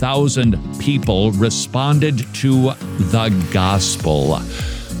 10,000 people responded to the gospel.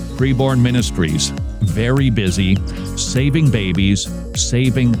 Preborn Ministries, very busy, saving babies,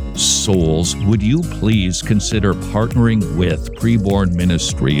 saving souls. Would you please consider partnering with Preborn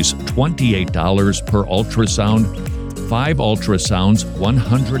Ministries? $28 per ultrasound, 5 ultrasounds,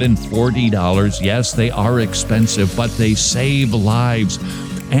 $140. Yes, they are expensive, but they save lives.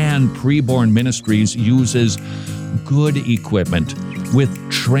 And Preborn Ministries uses good equipment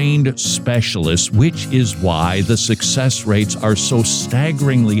with trained specialists, which is why the success rates are so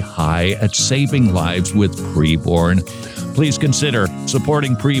staggeringly high at saving lives with Preborn. Please consider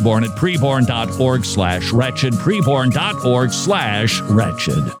supporting Preborn at preborn.org/wretched,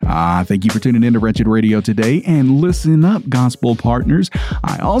 preborn.org/wretched. Thank you for tuning in to Wretched Radio today. And listen up, gospel partners.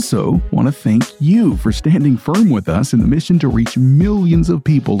 I also want to thank you for standing firm with us in the mission to reach millions of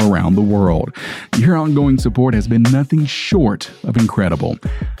people around the world. Your ongoing support has been nothing short of incredible.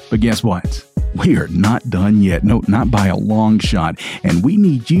 But guess what? We are not done yet. No, not by a long shot. And we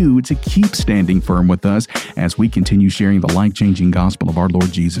need you to keep standing firm with us as we continue sharing the life-changing gospel of our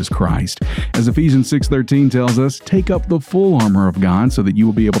Lord Jesus Christ. As Ephesians 6:13 tells us, take up the full armor of God so that you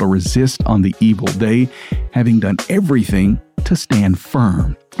will be able to resist on the evil day, having done everything to stand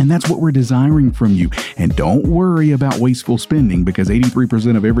firm. And that's what we're desiring from you. And don't worry about wasteful spending, because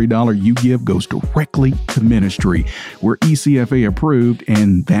 83% of every dollar you give goes directly to ministry. We're ECFA approved,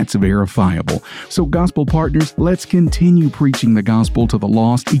 and that's verifiable. So gospel partners, let's continue preaching the gospel to the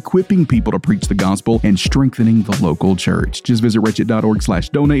lost, equipping people to preach the gospel, and strengthening the local church. Just visit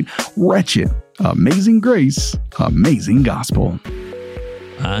wretched.org/donate. Wretched. Amazing grace. Amazing gospel.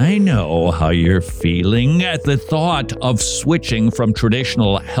 I know how you're feeling at the thought of switching from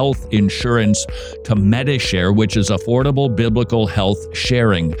traditional health insurance to Medi-Share, which is affordable biblical health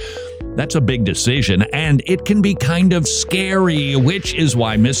sharing. That's a big decision, and it can be kind of scary, which is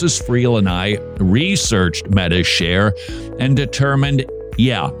why Mrs. Friel and I researched Medi-Share and determined,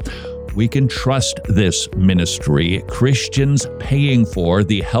 we can trust this ministry. Christians paying for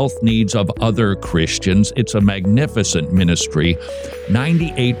the health needs of other Christians. It's a magnificent ministry.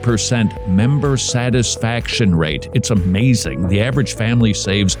 98% member satisfaction rate. It's amazing. The average family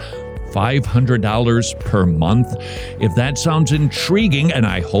saves $500 per month. If that sounds intriguing, and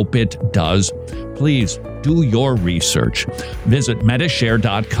I hope it does, please do your research. Visit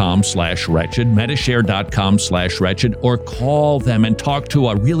Medi-Share.com/wretched, Medi-Share.com/wretched, or call them and talk to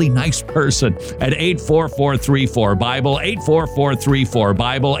a really nice person at 844-34-BIBLE,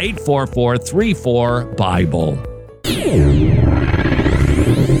 844-34-BIBLE, 844-34-BIBLE.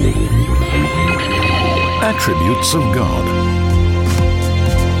 Attributes of God.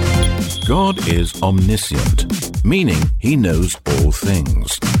 God is omniscient, meaning He knows all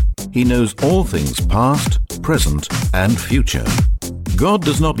things. He knows all things past, present, and future. God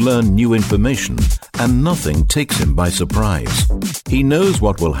does not learn new information, and nothing takes Him by surprise. He knows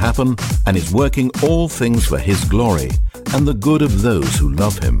what will happen and is working all things for His glory and the good of those who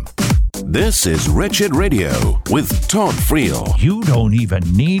love Him. This is Wretched Radio with Todd Friel. You don't even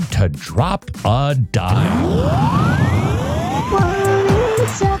need to drop a dime.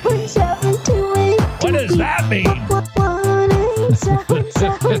 What does that mean?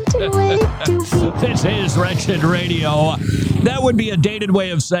 This is Wretched Radio. That would be a dated way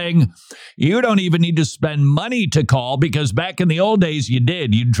of saying you don't even need to spend money to call, because back in the old days you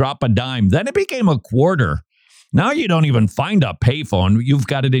did. You'd drop a dime. Then it became a quarter. Now you don't even find a payphone. You've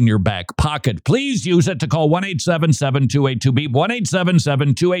got it in your back pocket. Please use it to call 1-877-282-BEEP,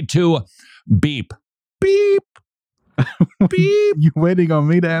 1-877-282-BEEP. Beep. Beep. You waiting on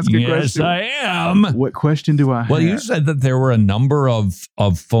me to ask a question? Yes, I am. What question do I have? Well, you said that there were a number of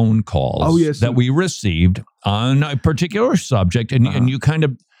phone calls that we received on a particular subject, and you kind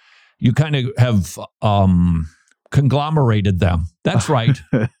of have conglomerated them. That's right.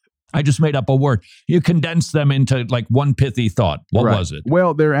 I just made up a word. You condensed them into like one pithy thought. What was it?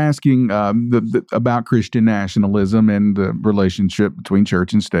 Well, they're asking about Christian nationalism and the relationship between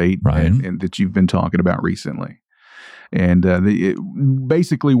church and state, and that you've been talking about recently. And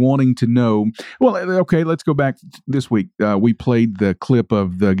basically wanting to know, well, okay, let's go back this week. We played the clip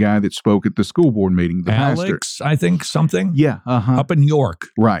of the guy that spoke at the school board meeting, the Alex, pastor. I think something? Yeah. Up in York.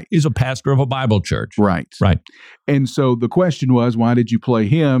 Right. He's a pastor of a Bible church. Right. And so the question was, why did you play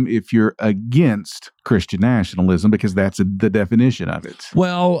him if you're against Christian nationalism? Because that's the definition of it.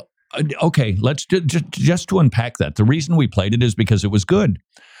 Well, okay, let's just to unpack that. The reason we played it is because it was good.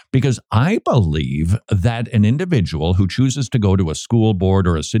 Because I believe that an individual who chooses to go to a school board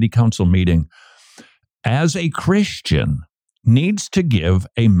or a city council meeting as a Christian needs to give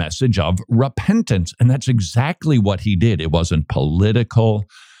a message of repentance. And that's exactly what he did. It wasn't political.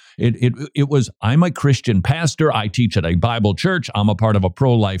 It was, I'm a Christian pastor. I teach at a Bible church. I'm a part of a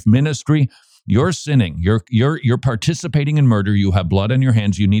pro-life ministry. You're sinning. You're participating in murder. You have blood on your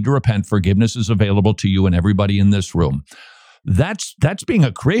hands. You need to repent. Forgiveness is available to you and everybody in this room. That's being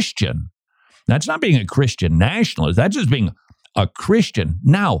a Christian. That's not being a Christian nationalist. That's just being a Christian.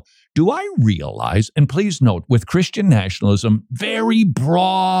 Now, do I realize, and please note, with Christian nationalism, very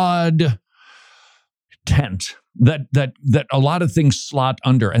broad tent that a lot of things slot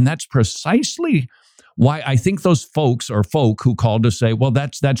under, and that's precisely why I think those folk who called to say, well,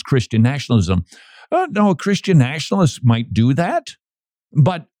 that's Christian nationalism. No, a Christian nationalist might do that,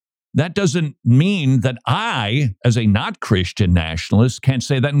 but that doesn't mean that I, as a not Christian nationalist, can't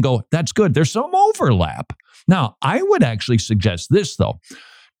say that and go, that's good. There's some overlap. Now, I would actually suggest this, though.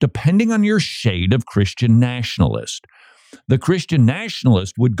 Depending on your shade of Christian nationalist, the Christian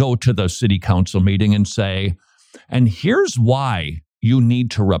nationalist would go to the city council meeting and say, and here's why you need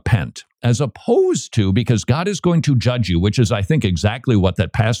to repent, as opposed to, because God is going to judge you, which is, I think, exactly what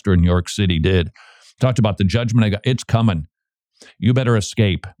that pastor in New York City did. Talked about the judgment of God. It's coming. You better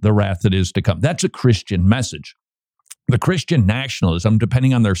escape the wrath that is to come. That's a Christian message. The Christian nationalism,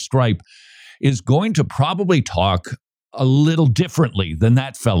 depending on their stripe, is going to probably talk a little differently than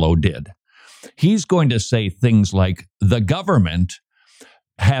that fellow did. He's going to say things like, the government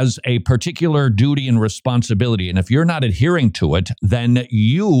has a particular duty and responsibility, and if you're not adhering to it, then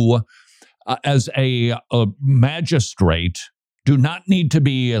you, as a magistrate, do not need to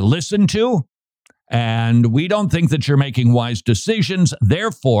be listened to. And we don't think that you're making wise decisions.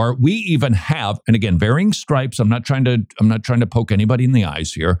 Therefore, we even have, and again, varying stripes. I'm not trying to poke anybody in the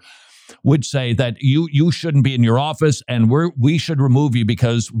eyes here. Would say that you shouldn't be in your office, and we should remove you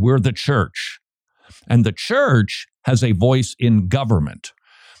because we're the church, and the church has a voice in government.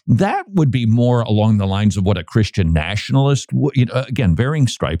 That would be more along the lines of what a Christian nationalist, again, varying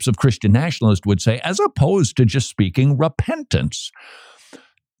stripes of Christian nationalist would say, as opposed to just speaking repentance.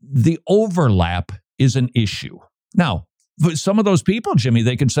 The overlap is an issue. Now, for some of those people, Jimmy,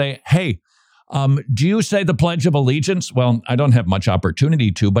 they could say, hey, do you say the Pledge of Allegiance? Well, I don't have much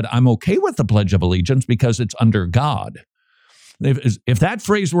opportunity to, but I'm okay with the Pledge of Allegiance because it's under God. If that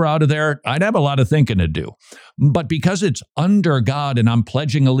phrase were out of there, I'd have a lot of thinking to do. But because it's under God and I'm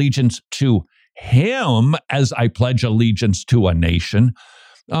pledging allegiance to Him as I pledge allegiance to a nation,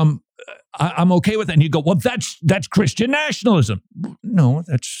 I'm okay with that. And you go, well, that's Christian nationalism. No,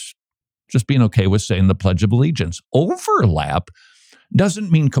 that's just being okay with saying the Pledge of Allegiance. Overlap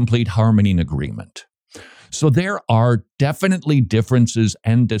doesn't mean complete harmony and agreement. So there are definitely differences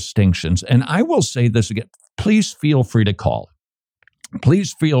and distinctions. And I will say this again, please feel free to call.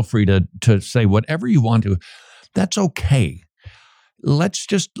 Please feel free to say whatever you want to. That's okay. Let's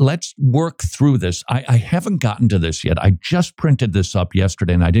work through this. I haven't gotten to this yet. I just printed this up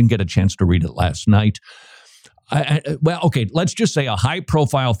yesterday and I didn't get a chance to read it last night. Well, okay, let's just say a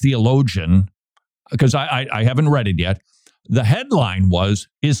high-profile theologian, because I haven't read it yet. The headline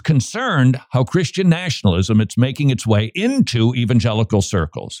is concerned how Christian nationalism, it's making its way into evangelical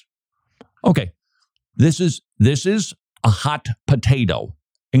circles. Okay, this is a hot potato,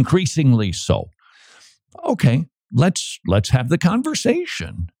 increasingly so. Okay, let's have the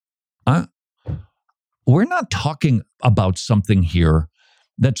conversation. We're not talking about something here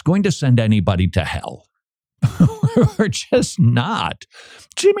that's going to send anybody to hell. We're just not.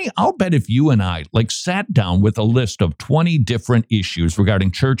 Jimmy, I'll bet if you and I sat down with a list of 20 different issues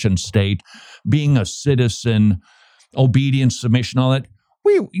regarding church and state, being a citizen, obedience, submission, all that,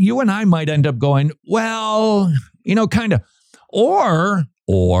 you and I might end up going, well, kind of. Or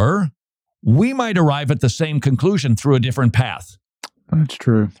we might arrive at the same conclusion through a different path. That's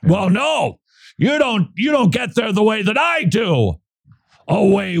true. Yeah. Well, no, you don't get there the way that I do.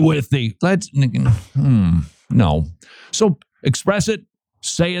 Away with thee. No. So express it,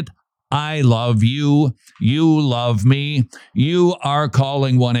 say it. I love you. You love me. You are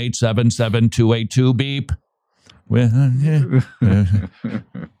calling 1-877-282-BEEP.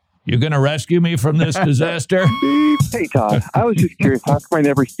 You going to rescue me from this disaster? Hey, Todd. I was just curious. How come I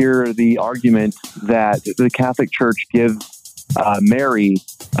never hear the argument that the Catholic Church gives Mary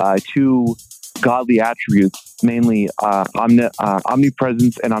two godly attributes, mainly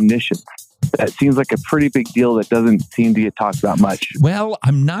omnipresence and omniscience? That seems like a pretty big deal that doesn't seem to get talked about much. Well,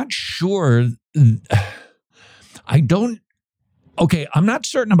 I'm not sure. I'm not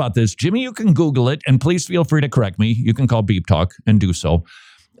certain about this. Jimmy, you can Google it, and please feel free to correct me. You can call Beep Talk and do so.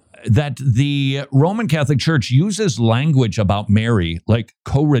 That the Roman Catholic Church uses language about Mary like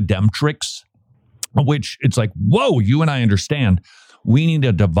co-redemptrix, which it's like, whoa, you and I understand. We need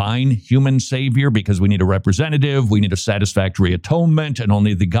a divine human savior because we need a representative. We need a satisfactory atonement, and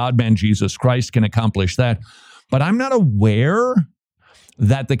only the God-man Jesus Christ can accomplish that. But I'm not aware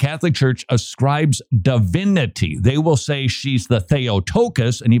that the Catholic Church ascribes divinity. They will say she's the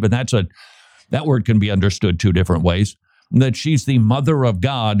Theotokos, and even that word can be understood two different ways, that she's the mother of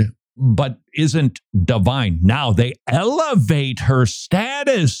God, but isn't divine. Now, they elevate her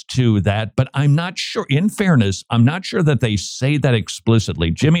status to that, but I'm not sure, in fairness, I'm not sure that they say that explicitly.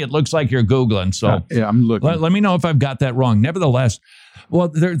 Jimmy, it looks like you're Googling, so yeah, I'm looking. Let me know if I've got that wrong. Nevertheless, well,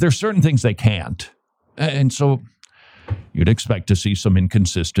 there's certain things they can't. And so you'd expect to see some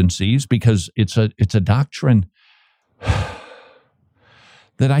inconsistencies because it's a doctrine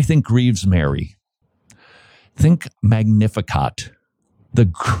that I think grieves Mary. Think Magnificat. The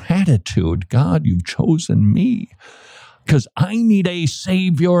gratitude, God, you've chosen me because I need a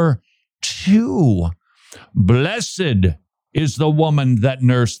savior too. Blessed is the woman that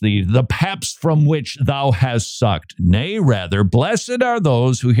nursed thee, the paps from which thou hast sucked. Nay, rather, blessed are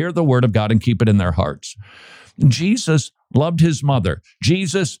those who hear the word of God and keep it in their hearts. Jesus loved his mother.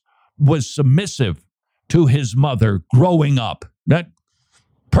 Jesus was submissive to his mother growing up. That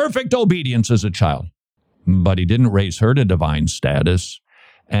perfect obedience as a child. But he didn't raise her to divine status,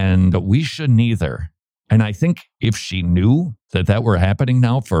 and we shouldn't either. And I think if she knew that were happening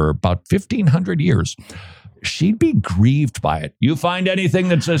now for about 1,500 years, she'd be grieved by it. You find anything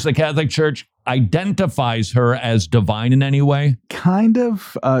that says the Catholic Church identifies her as divine in any way? Kind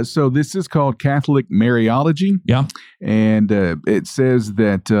of. So this is called Catholic Mariology. Yeah. And it says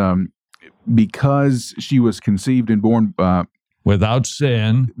that because she was conceived and born without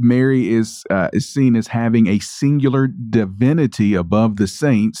sin, Mary is seen as having a singular divinity above the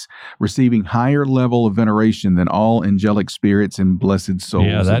saints, receiving higher level of veneration than all angelic spirits and blessed souls.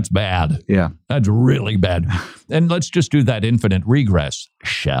 Yeah, that's bad. Yeah. That's really bad. And let's just do that infinite regress,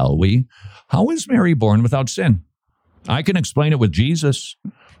 shall we? How is Mary born without sin? I can explain it with Jesus,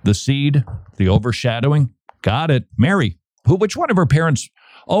 the seed, the overshadowing. Got it. Mary. Which one of her parents?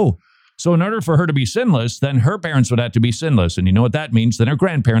 So in order for her to be sinless, then her parents would have to be sinless. And you know what that means? Then her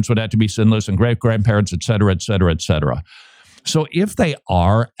grandparents would have to be sinless and great-grandparents, et cetera, et cetera, et cetera. So if they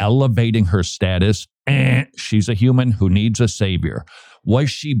are elevating her status, she's a human who needs a savior. Was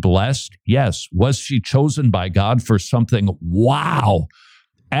she blessed? Yes. Was she chosen by God for something? Wow.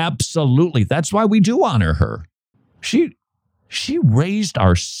 Absolutely. That's why we do honor her. She raised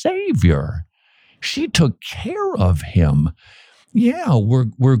our savior. She took care of him. Yeah,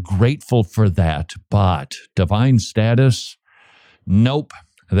 we're grateful for that, but divine status? Nope.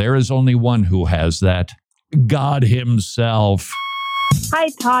 There is only one who has that. God himself. Hi,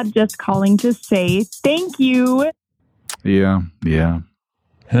 Todd. Just calling to say thank you. Yeah.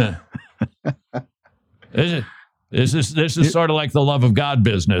 Huh. This is sort of like the love of God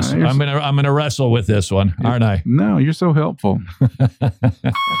business. I'm gonna wrestle with this one, aren't I? No, you're so helpful.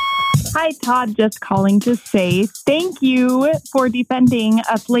 Hi, Todd. Just calling to say thank you for defending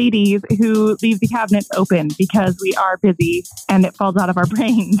us ladies who leave the cabinets open because we are busy and it falls out of our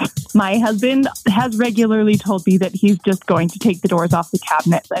brains. My husband has regularly told me that he's just going to take the doors off the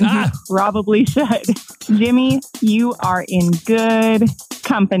cabinets, and he probably should. Jimmy, you are in good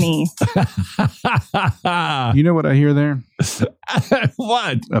company. You know what I hear there?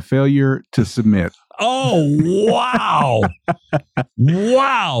 What? A failure to submit. Oh, wow.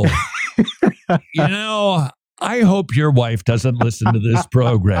 Wow. You know, I hope your wife doesn't listen to this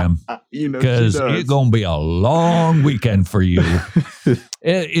program because it's going to be a long weekend for you.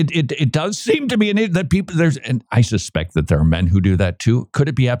 It does seem to be that people, and I suspect that there are men who do that too. Could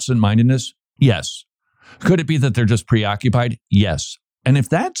it be absent-mindedness? Yes. Could it be that they're just preoccupied? Yes. And if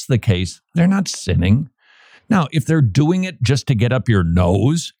that's the case, they're not sinning. Now, if they're doing it just to get up your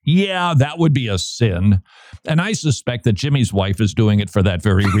nose, yeah, that would be a sin. And I suspect that Jimmy's wife is doing it for that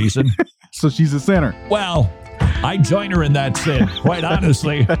very reason. So she's a sinner. Well, I join her in that sin, quite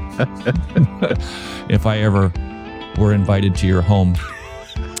honestly. If I ever were invited to your home.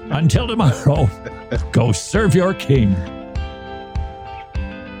 Until tomorrow, go serve your king.